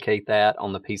replicate that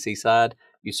on the PC side?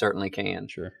 You certainly can.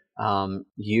 Sure.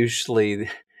 Usually,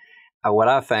 what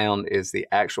I found is the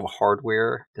actual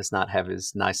hardware does not have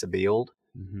as nice a build.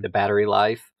 The battery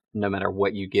life, no matter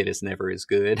what you get, is never as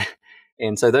good.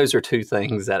 And so those are two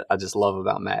things that I just love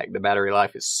about Mac. The battery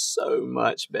life is so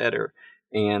much better,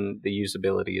 and the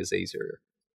usability is easier.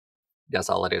 That's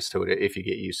all it is to it if you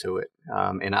get used to it.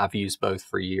 And I've used both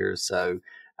for years, so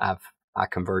I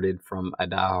converted from a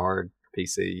diehard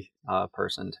PC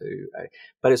person to a.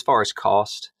 But as far as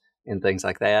cost and things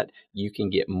like that, you can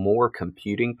get more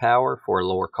computing power for a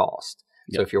lower cost.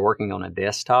 Yep. So if you're working on a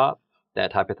desktop,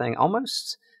 that type of thing,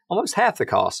 almost half the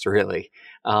cost really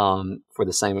for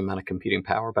the same amount of computing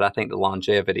power. But I think the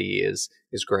longevity is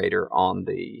greater on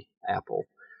the Apple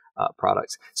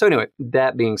products. So anyway,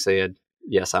 that being said,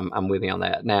 yes, I'm with you on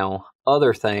that. Now,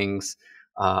 other things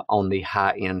on the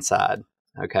high end side,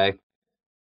 okay?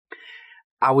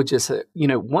 I would just,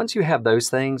 once you have those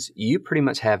things, you pretty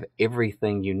much have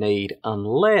everything you need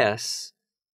unless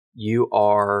you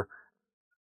are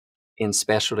in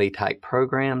specialty type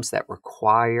programs that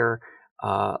require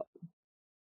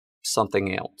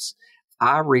something else.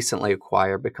 I recently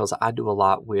acquired, because I do a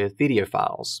lot with video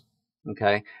files,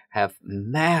 okay? Have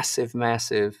massive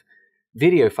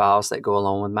video files that go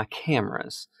along with my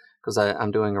cameras, because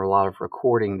I'm doing a lot of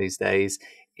recording these days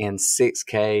in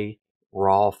 6K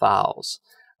raw files.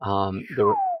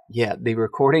 The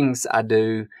recordings I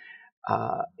do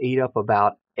eat up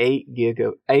about 8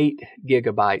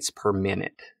 gigabytes per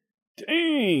minute.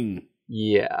 Dang.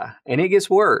 Yeah, and it gets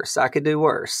worse. I could do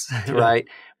worse, right?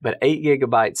 But 8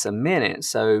 gigabytes a minute.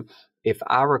 So if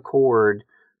I record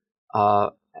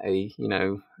a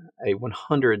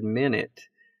 100-minute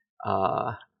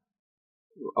a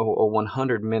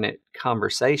 100-minute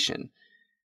conversation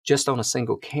just on a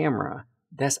single camera,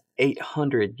 that's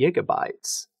 800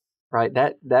 gigabytes, right?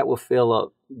 That will fill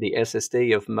up the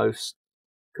SSD of most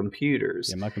computers.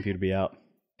 Yeah, my computer be out.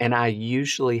 And I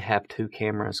usually have 2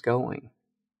 cameras going.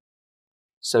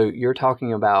 So you're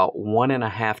talking about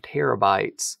 1.5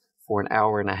 terabytes for an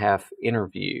hour and a half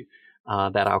interview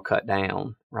that I'll cut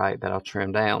down, right? That I'll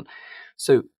trim down.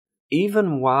 So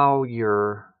even while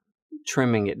you're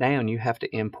trimming it down, you have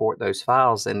to import those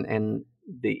files, and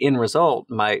the end result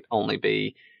might only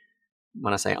be,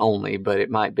 when I say only, but it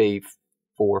might be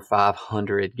 400 or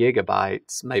 500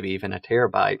 gigabytes, maybe even a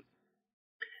terabyte.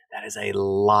 That is a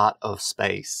lot of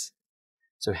space.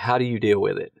 So how do you deal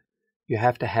with it? You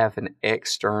have to have an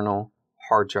external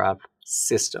hard drive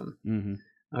system.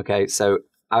 Okay, so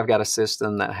I've got a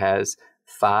system that has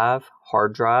 5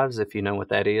 hard drives. If you know what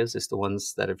that is, it's the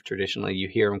ones that have traditionally, you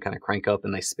hear them kind of crank up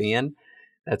and they spin.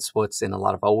 That's what's in a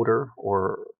lot of older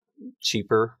or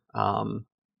cheaper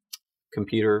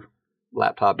computer,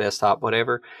 laptop, desktop,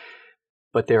 whatever.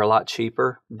 But they're a lot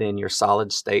cheaper than your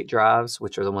solid state drives,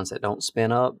 which are the ones that don't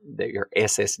spin up. They're your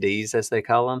SSDs, as they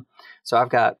call them. So I've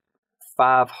got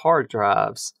 5 hard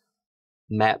drives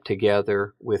mapped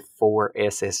together with 4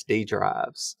 SSD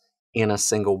drives in a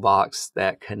single box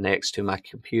that connects to my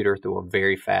computer through a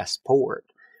very fast port.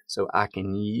 So I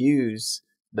can use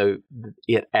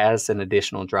it as an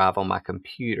additional drive on my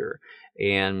computer.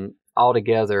 And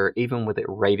altogether, even with it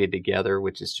rated together,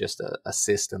 which is just a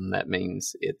system, that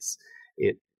means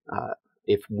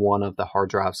if one of the hard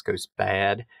drives goes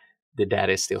bad, the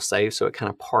data is still saved. So it kind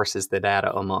of parses the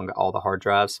data among all the hard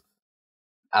drives.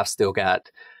 I've still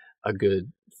got a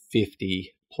good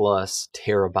 50 plus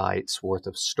terabytes worth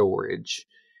of storage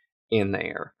in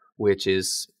there, which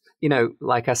is,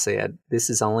 like I said, this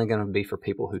is only going to be for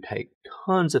people who take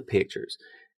tons of pictures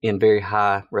in very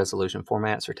high resolution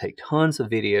formats, or take tons of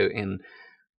video in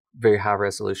very high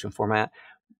resolution format.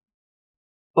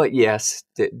 But yes,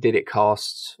 did it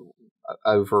cost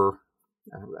over,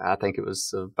 I think it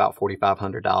was about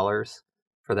 $4,500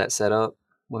 for that setup?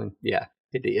 Well, yeah,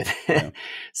 it did. Yeah.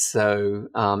 So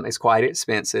it's quite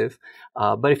expensive.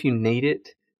 But if you need it,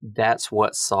 that's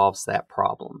what solves that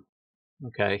problem.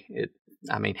 Okay.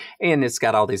 And it's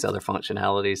got all these other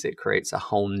functionalities. It creates a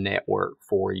home network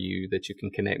for you that you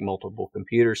can connect multiple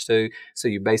computers to. So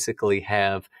you basically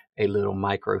have a little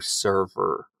micro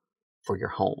server for your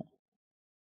home.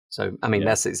 So,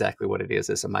 that's exactly what it is.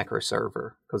 It's a micro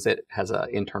server because it has an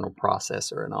internal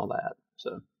processor and all that.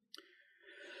 So,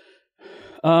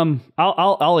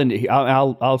 I'll end it.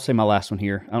 I'll say my last one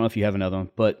here. I don't know if you have another one,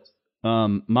 but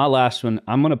my last one,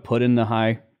 I'm going to put in the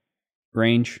high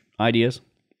range ideas.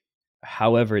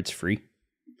 However, it's free.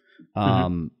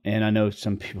 And I know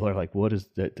some people are like, what is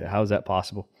that? How is that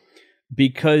possible?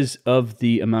 Because of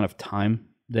the amount of time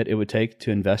that it would take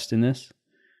to invest in this,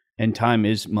 and time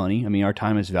is money. I mean, our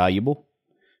time is valuable.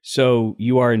 So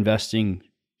you are investing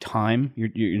time,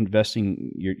 you're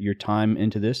investing your time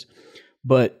into this.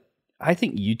 But I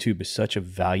think YouTube is such a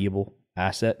valuable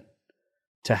asset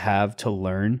to have to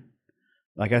learn.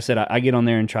 Like I said, I get on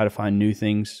there and try to find new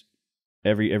things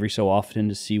every so often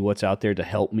to see what's out there to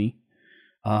help me.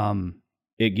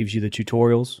 It gives you the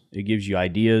tutorials, it gives you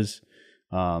ideas.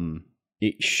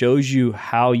 It shows you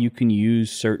how you can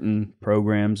use certain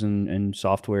programs and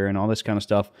software and all this kind of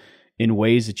stuff in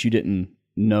ways that you didn't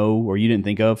know or you didn't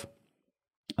think of.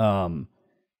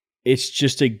 It's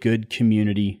just a good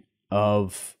community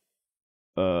of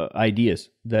ideas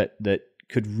that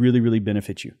could really, really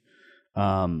benefit you.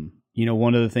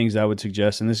 One of the things I would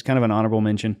suggest, and this is kind of an honorable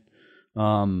mention,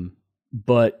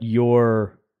 but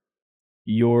your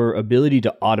ability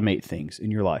to automate things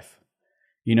in your life.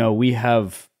 We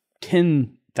have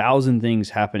 10,000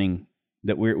 things happening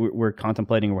that we're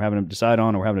contemplating, or we're having to decide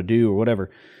on, or we're having to do, or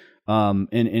whatever,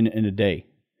 in a day.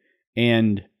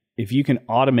 And if you can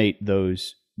automate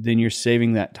those, then you're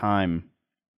saving that time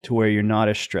to where you're not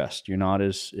as stressed. You're not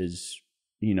as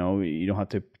you don't have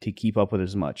to keep up with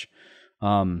as much.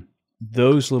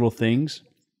 Those little things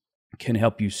can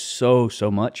help you so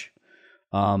much.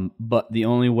 But the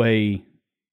only way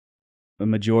a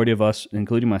majority of us,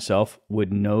 including myself,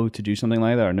 would know to do something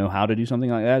like that, or know how to do something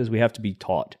like that, is we have to be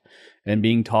taught. And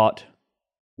being taught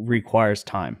requires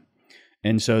time.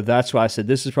 And so that's why I said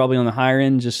this is probably on the higher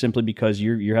end, just simply because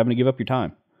you're having to give up your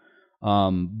time.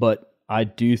 But I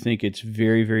do think it's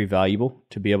very, very valuable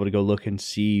to be able to go look and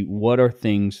see what are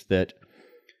things that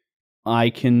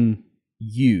I can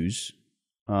use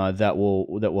that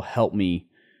will help me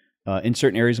in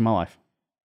certain areas of my life,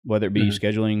 whether it be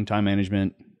scheduling, time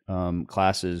management,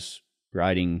 classes,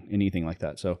 writing, anything like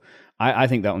that. So I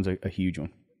think that one's a huge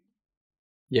one.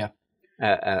 Yeah.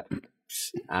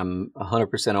 I'm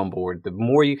 100% on board. The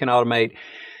more you can automate,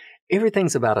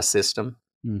 everything's about a system.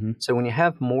 Mm-hmm. So when you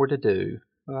have more to do,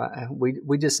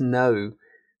 we just know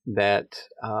that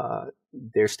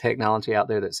there's technology out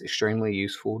there that's extremely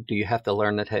useful. Do you have to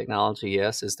learn the technology?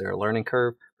 Yes. Is there a learning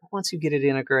curve? But once you get it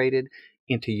integrated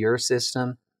into your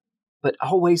system, but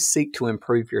always seek to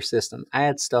improve your system.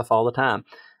 Add stuff all the time.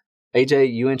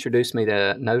 AJ, you introduced me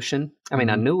to Notion. I mean,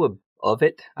 I knew of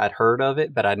it. I'd heard of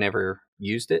it, but I never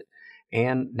used it.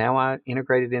 And now I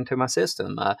integrate it into my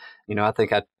system. I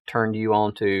think I turned you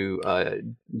on to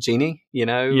Jeannie,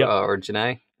 or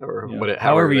Janae, or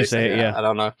however you say it. Yeah, I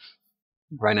don't know.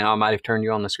 Right now, I might have turned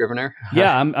you on to Scrivener.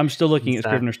 Yeah, I'm still looking at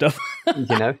Scrivener stuff.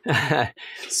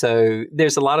 So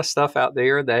there's a lot of stuff out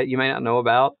there that you may not know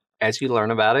about. As you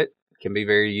learn about it, it can be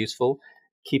very useful.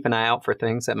 Keep an eye out for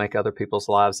things that make other people's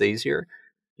lives easier.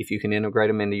 If you can integrate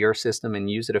them into your system and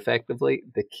use it effectively,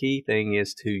 the key thing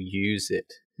is to use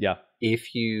it. Yeah.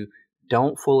 If you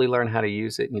don't fully learn how to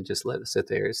use it and you just let it sit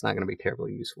there, it's not going to be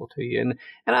terribly useful to you.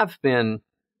 And I've been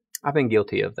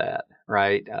guilty of that,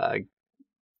 right?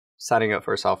 Signing up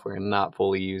for software and not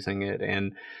fully using it,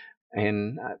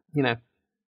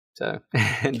 so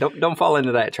don't fall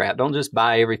into that trap. Don't just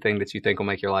buy everything that you think will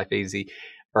make your life easy,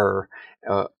 or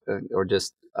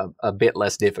just a bit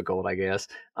less difficult, I guess,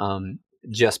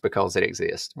 just because it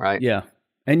exists, right? Yeah,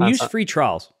 and use free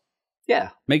trials. Yeah,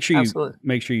 make sure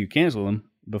you cancel them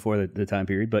before the time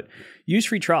period, but use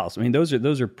free trials. I mean, those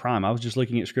are prime. I was just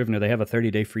looking at Scrivener; they have a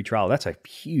 30-day free trial. That's a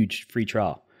huge free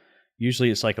trial. Usually,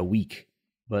 it's like a week,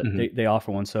 but they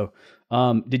offer one. So,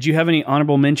 did you have any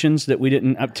honorable mentions that we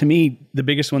didn't? To me, the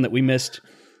biggest one that we missed,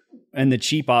 and the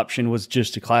cheap option, was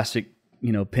just a classic,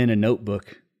 pen and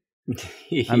notebook.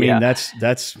 I mean, that's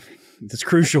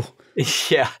crucial.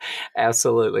 Yeah,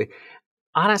 absolutely.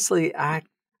 Honestly, I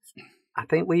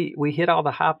think we hit all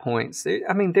the high points.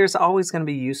 I mean, there's always going to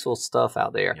be useful stuff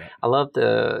out there. Yeah. I love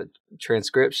the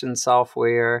transcription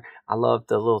software. I love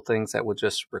the little things that will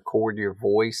just record your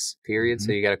voice, period.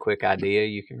 So you got a quick idea,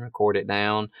 you can record it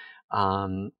down.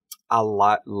 I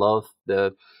love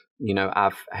the,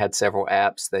 I've had several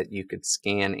apps that you could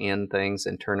scan in things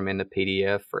and turn them into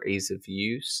PDF for ease of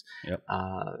use. Yep.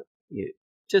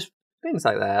 Just things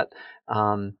like that.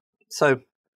 So,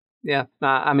 yeah,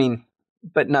 I mean,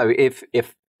 but no, if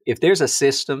there's a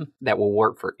system that will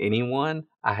work for anyone,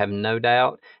 I have no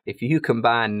doubt, if you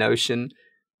combine Notion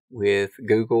with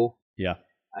Google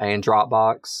and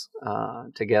Dropbox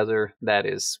together, that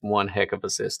is one heck of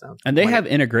a system. And they have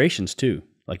integrations too.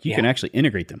 Like you can actually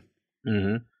integrate them.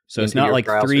 Mm-hmm. So it's not like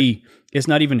three. It's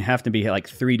not even have to be like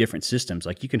three different systems.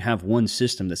 Like you can have one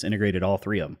system that's integrated all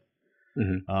three of them.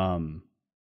 Mm-hmm.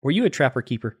 Were you a Trapper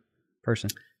Keeper person?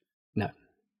 No.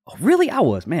 Oh, really? I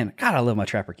was. Man, God, I love my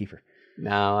Trapper Keeper.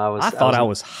 No, I thought I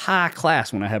was high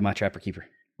class when I had my Trapper Keeper.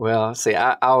 Well, see,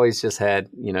 I always just had,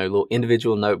 little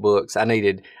individual notebooks. I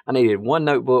needed one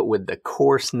notebook with the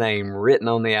course name written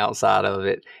on the outside of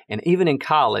it. And even in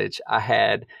college, I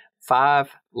had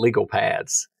 5 legal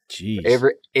pads. Jeez.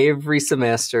 Every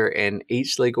semester, and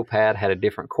each legal pad had a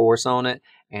different course on it.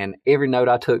 And every note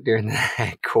I took during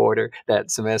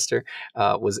that semester,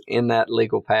 was in that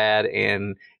legal pad.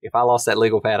 And if I lost that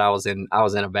legal pad, I was in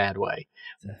a bad way.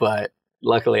 But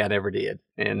luckily, I never did.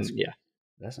 And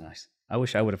that's nice. I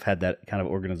wish I would have had that kind of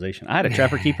organization. I had a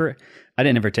Trapper Keeper. I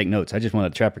didn't ever take notes. I just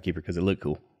wanted a Trapper Keeper because it looked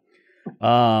cool.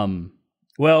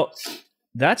 Well,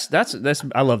 that's.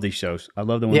 I love these shows. I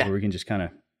love the ones where we can just kind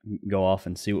of go off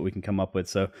and see what we can come up with.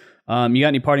 So, you got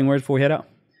any parting words before we head out?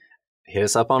 Hit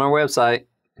us up on our website.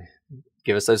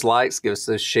 Give us those likes. Give us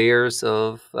those shares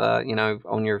of,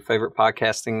 on your favorite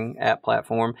podcasting app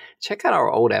platform. Check out our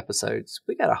old episodes.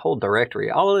 We got a whole directory.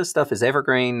 All of this stuff is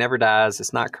evergreen, never dies.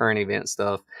 It's not current event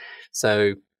stuff.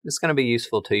 So it's going to be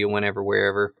useful to you whenever,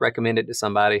 wherever. Recommend it to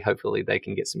somebody. Hopefully they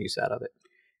can get some use out of it.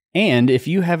 And if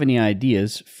you have any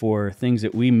ideas for things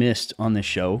that we missed on this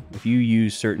show, if you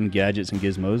use certain gadgets and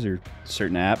gizmos or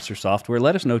certain apps or software,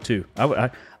 let us know too. I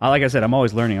like I said, I'm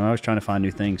always learning. I'm always trying to find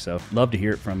new things. So love to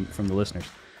hear it from the listeners.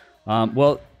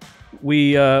 Well,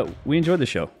 we enjoyed the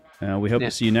show. We hope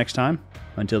to see you next time.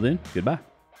 Until then, goodbye.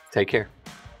 Take care.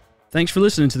 Thanks for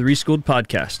listening to the Reschool'd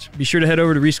podcast. Be sure to head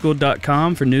over to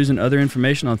reschool'd.com for news and other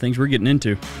information on things we're getting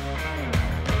into.